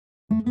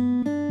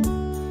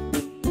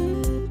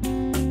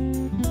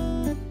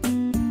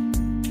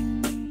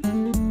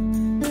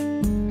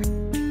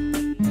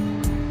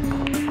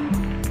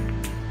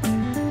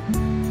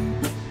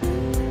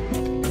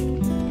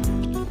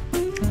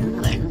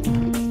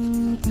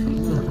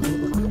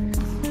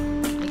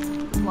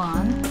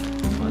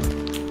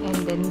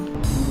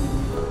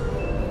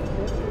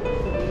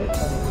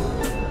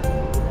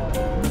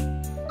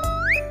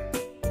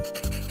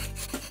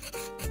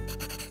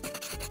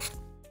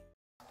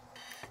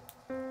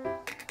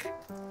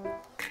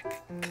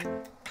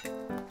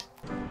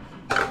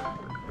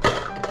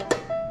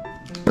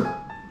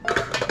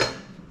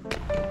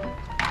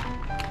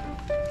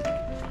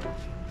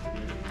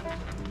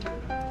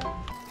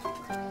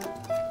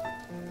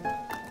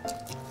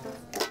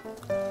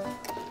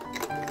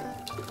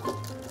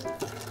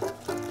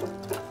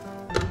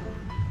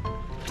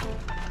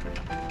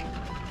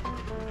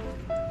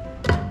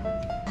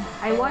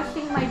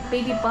washing my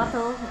baby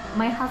bottle,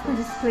 my husband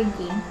is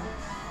drinking.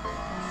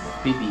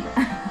 Baby,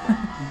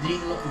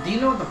 do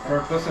you know the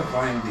purpose of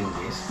why I'm doing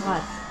this?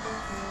 What?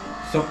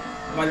 So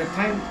by the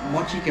time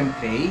Mochi can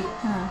play,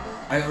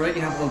 I already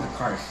have all the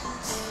cars.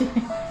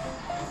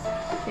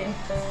 Okay,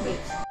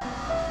 wait.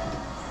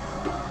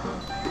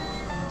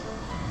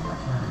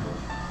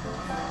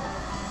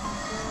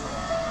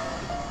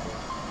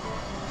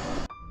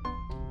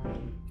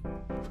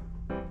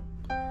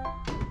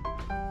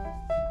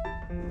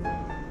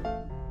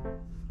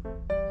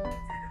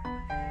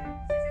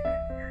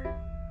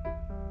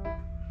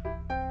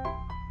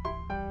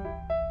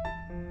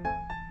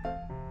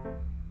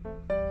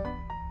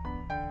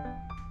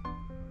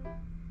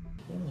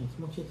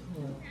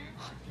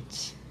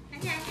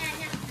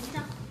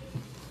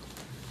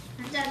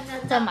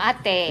 From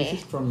Ate. This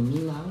is from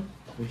Milan,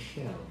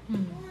 Rochelle.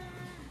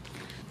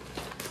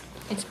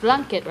 It's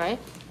blanket, right?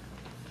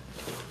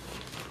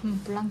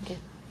 Blanket.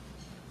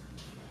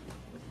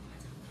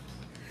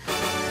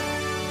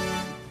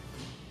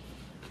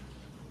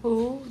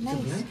 Oh, nice.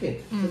 It's a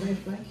blanket. It's a nice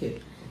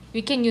blanket.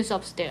 We can use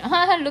upstairs.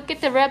 Look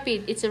at the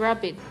rabbit. It's a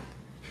rabbit.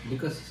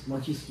 Because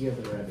Mochi's here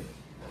for the rabbit.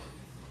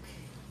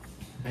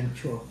 I'm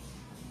sure.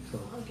 So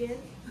Again?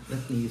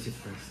 let me use it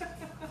first.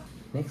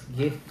 Next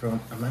gift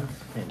from Aman's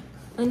friend.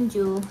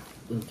 Unju.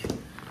 Unju.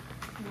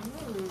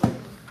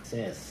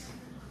 Says,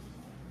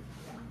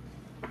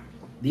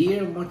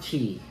 Dear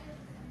Mochi,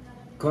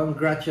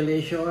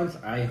 congratulations.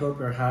 I hope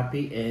you're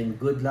happy and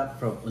good luck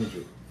from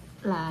Unju.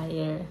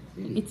 Liar.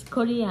 Really? It's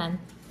Korean.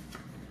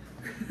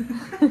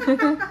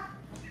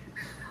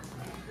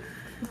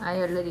 I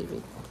already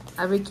read.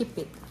 I will keep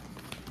it.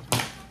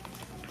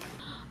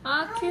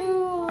 아,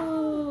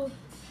 cute.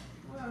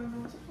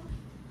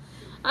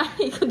 아,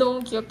 이거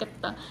너무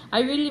귀엽겠다.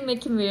 I really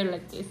make him wear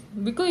like this.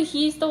 Because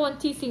he's the one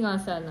teasing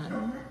us,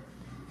 Alan.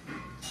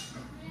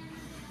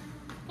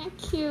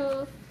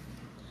 Cute.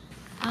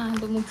 아,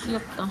 너무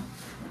귀엽다.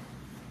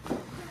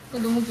 이거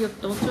너무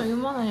귀엽다. 어쩜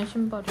이만하냐,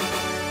 신발이.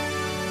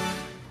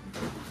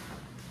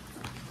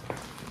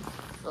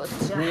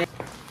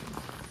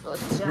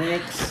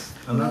 Next,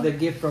 another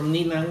gift from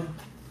Ninang.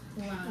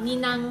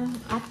 Ninang,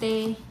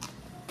 ate.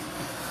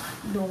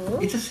 No.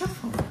 It's a cell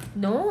phone.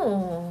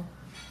 No.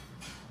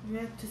 You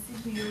have to see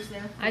for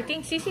yourself. I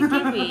think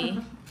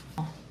CCTV.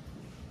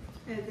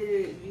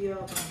 애들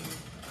위험한.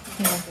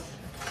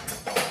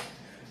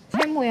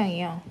 새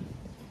모양이야.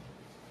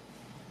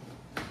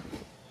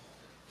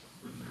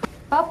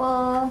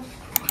 Bubble.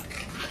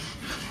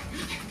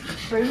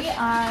 Where we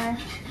are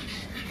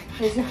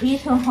is a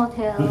Hilton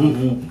hotel.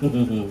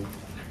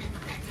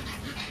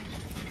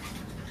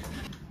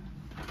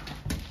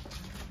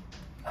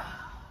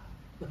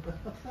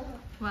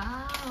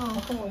 Wow. How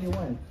come only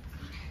one?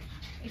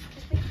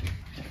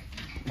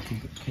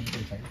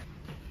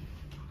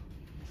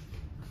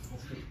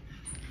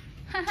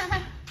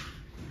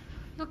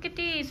 Look at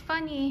this,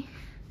 funny.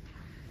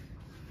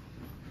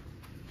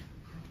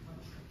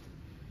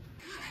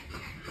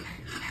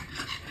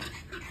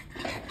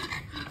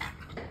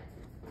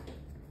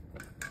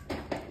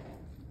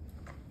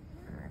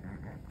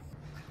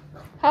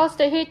 How's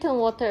the Hilton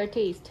water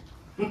taste?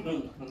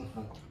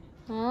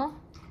 Huh?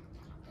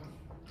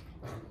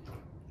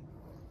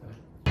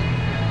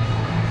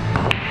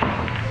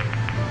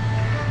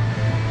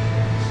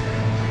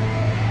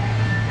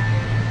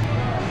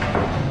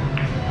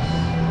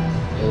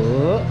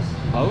 Oh,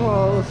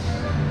 almost.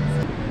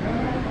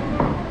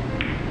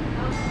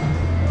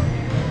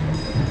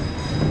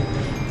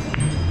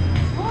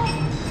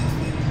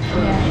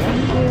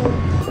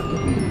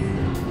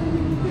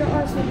 There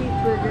are some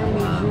burger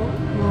menu.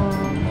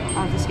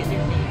 I'll just get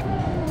their name.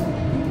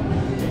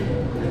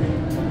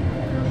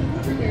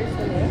 Here's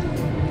the list.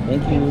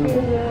 Thank you.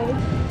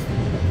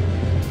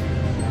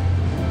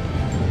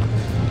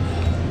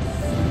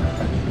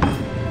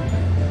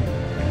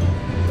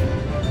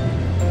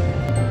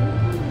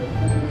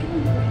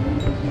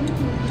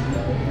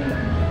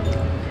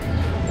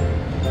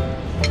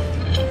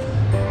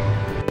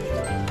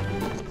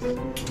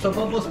 So,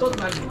 Bubbles, don't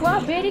like it. Wow,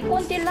 very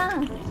konti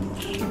lang.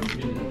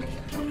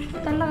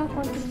 Talaga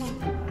konti lang.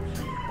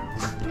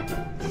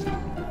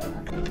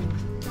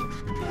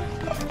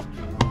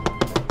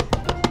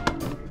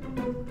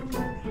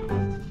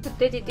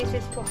 Daddy, this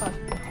is for her.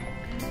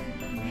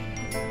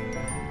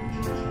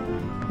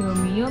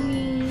 Yummy,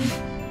 yummy.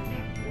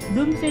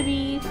 Room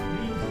service.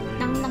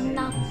 Nang, nang,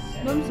 nang.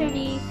 Room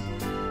service.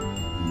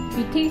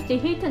 You taste the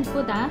Hilton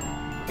food, ah?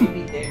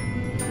 Maybe they're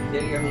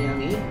yummy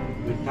yummy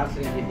with tots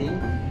and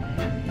everything.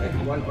 Like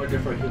one order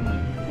for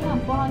human. Yeah,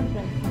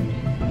 400.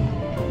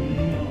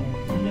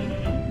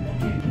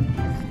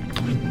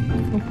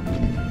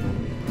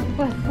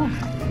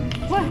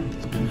 What?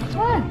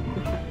 Smell.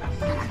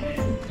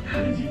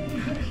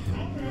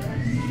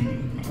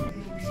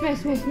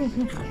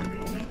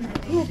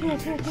 Here.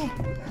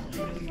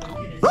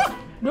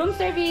 Room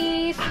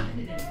service.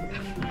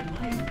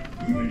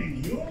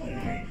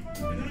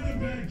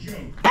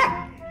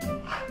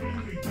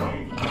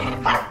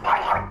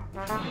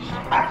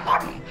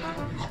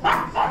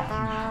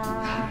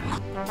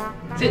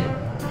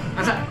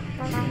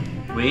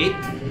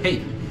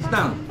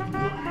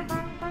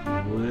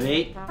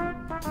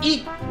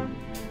 Eat!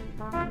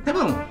 Come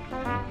on!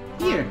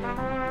 Here!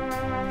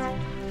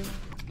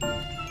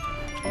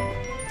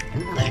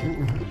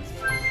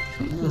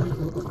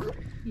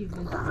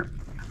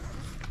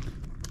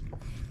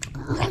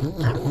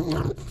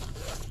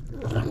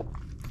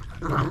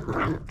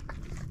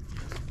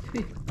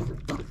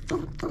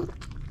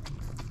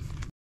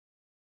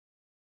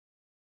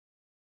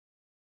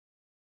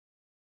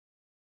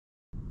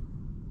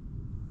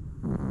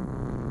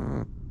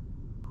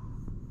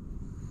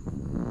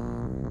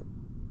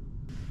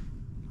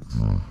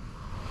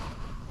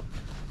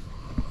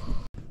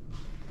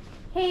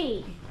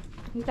 Hey,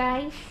 you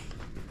guys,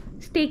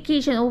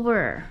 staycation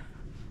over.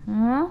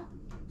 Huh?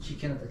 She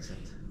cannot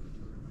accept.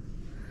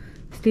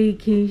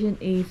 Staycation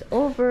is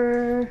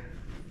over.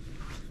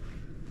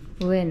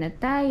 Uwi na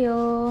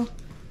tayo.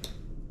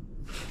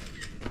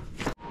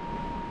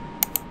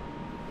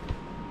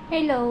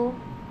 Hello.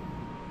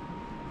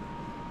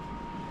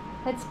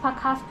 Let's pack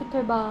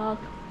hospital bag.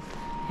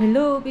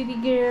 Hello, baby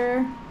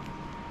girl.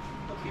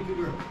 Baby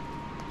girl.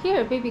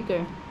 Here, baby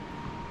girl.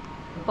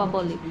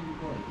 Bubbly. Baby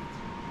boy.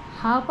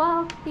 How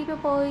about baby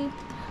boy?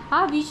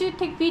 Ah, we should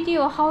take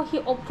video how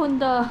he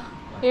opened the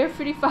air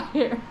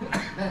purifier.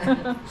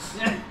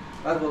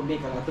 That will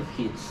make a lot of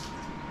hits.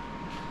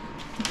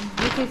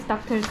 This is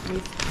doctor's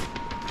list.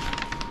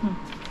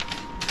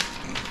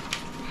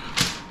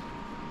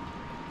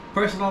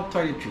 Personal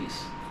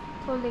toiletries.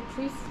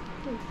 Toiletries.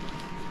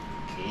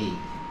 Okay.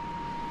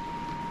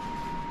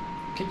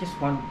 Okay, just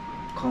one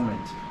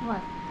comment. What?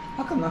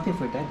 How come nothing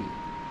for daddy?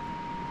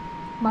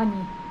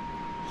 Money.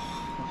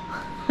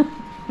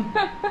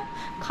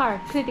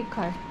 Card, credit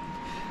card.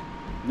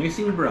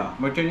 Nursing bra,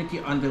 maternity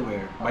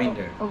underwear,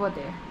 binder. Over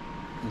there.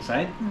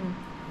 Inside? Hmm.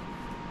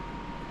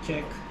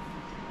 Check.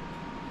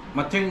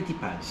 Maternity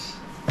pads.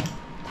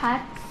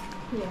 Pads.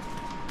 Here.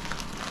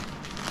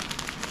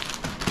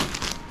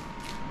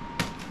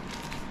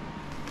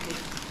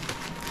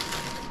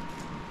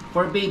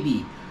 For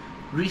baby,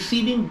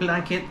 receiving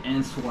blanket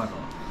and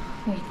swaddle.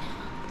 Wait.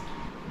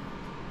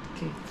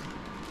 Okay.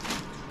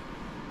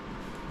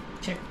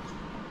 Check.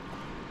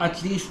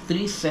 At least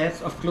 3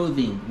 sets of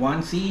clothing.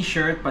 Onesie,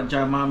 shirt,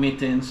 pajama,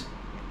 mittens,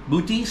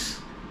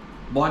 booties,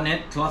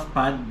 bonnet, cloth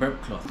pad,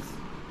 burp cloth.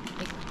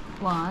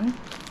 One.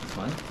 This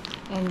one.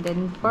 And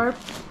then burp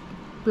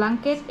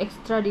blanket,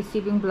 extra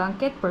receiving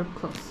blanket, burp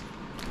clothes.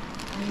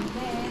 And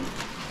then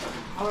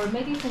our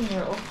medicine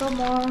here, also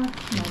more.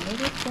 My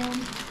medicine.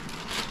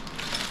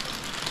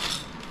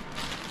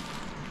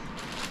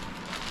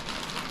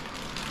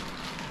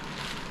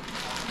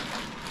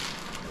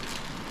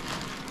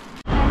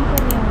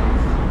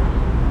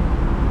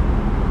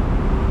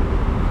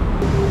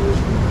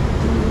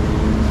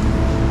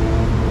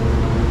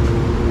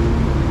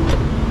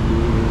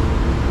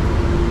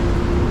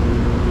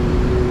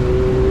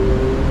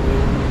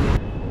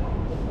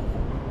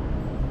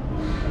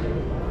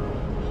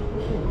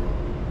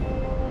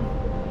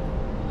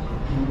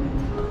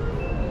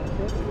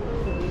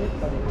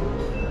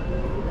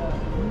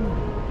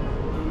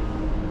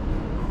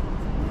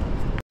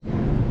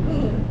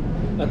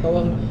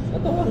 Natawa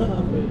nga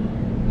ako eh.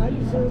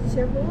 Ayos ang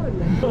sermon.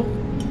 Thank you.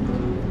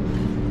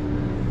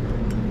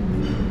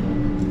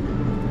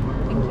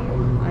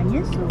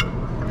 Onion soup.